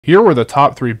Here were the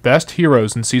top 3 best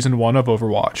heroes in Season 1 of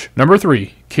Overwatch. Number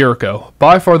 3, Kiriko.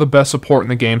 By far the best support in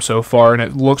the game so far, and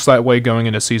it looks that way going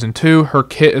into Season 2. Her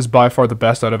kit is by far the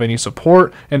best out of any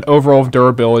support, and overall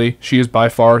durability, she is by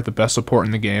far the best support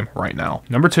in the game right now.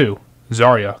 Number 2,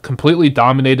 Zarya completely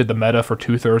dominated the meta for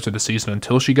 2/3 of the season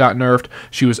until she got nerfed.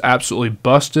 She was absolutely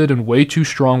busted and way too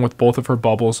strong with both of her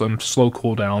bubbles and slow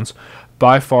cooldowns.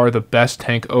 By far the best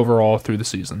tank overall through the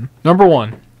season. Number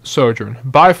 1, Sojourn,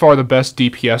 by far the best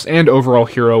DPS and overall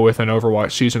hero within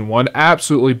Overwatch Season 1,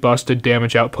 absolutely busted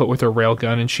damage output with her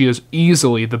railgun, and she is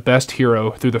easily the best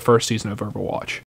hero through the first season of Overwatch.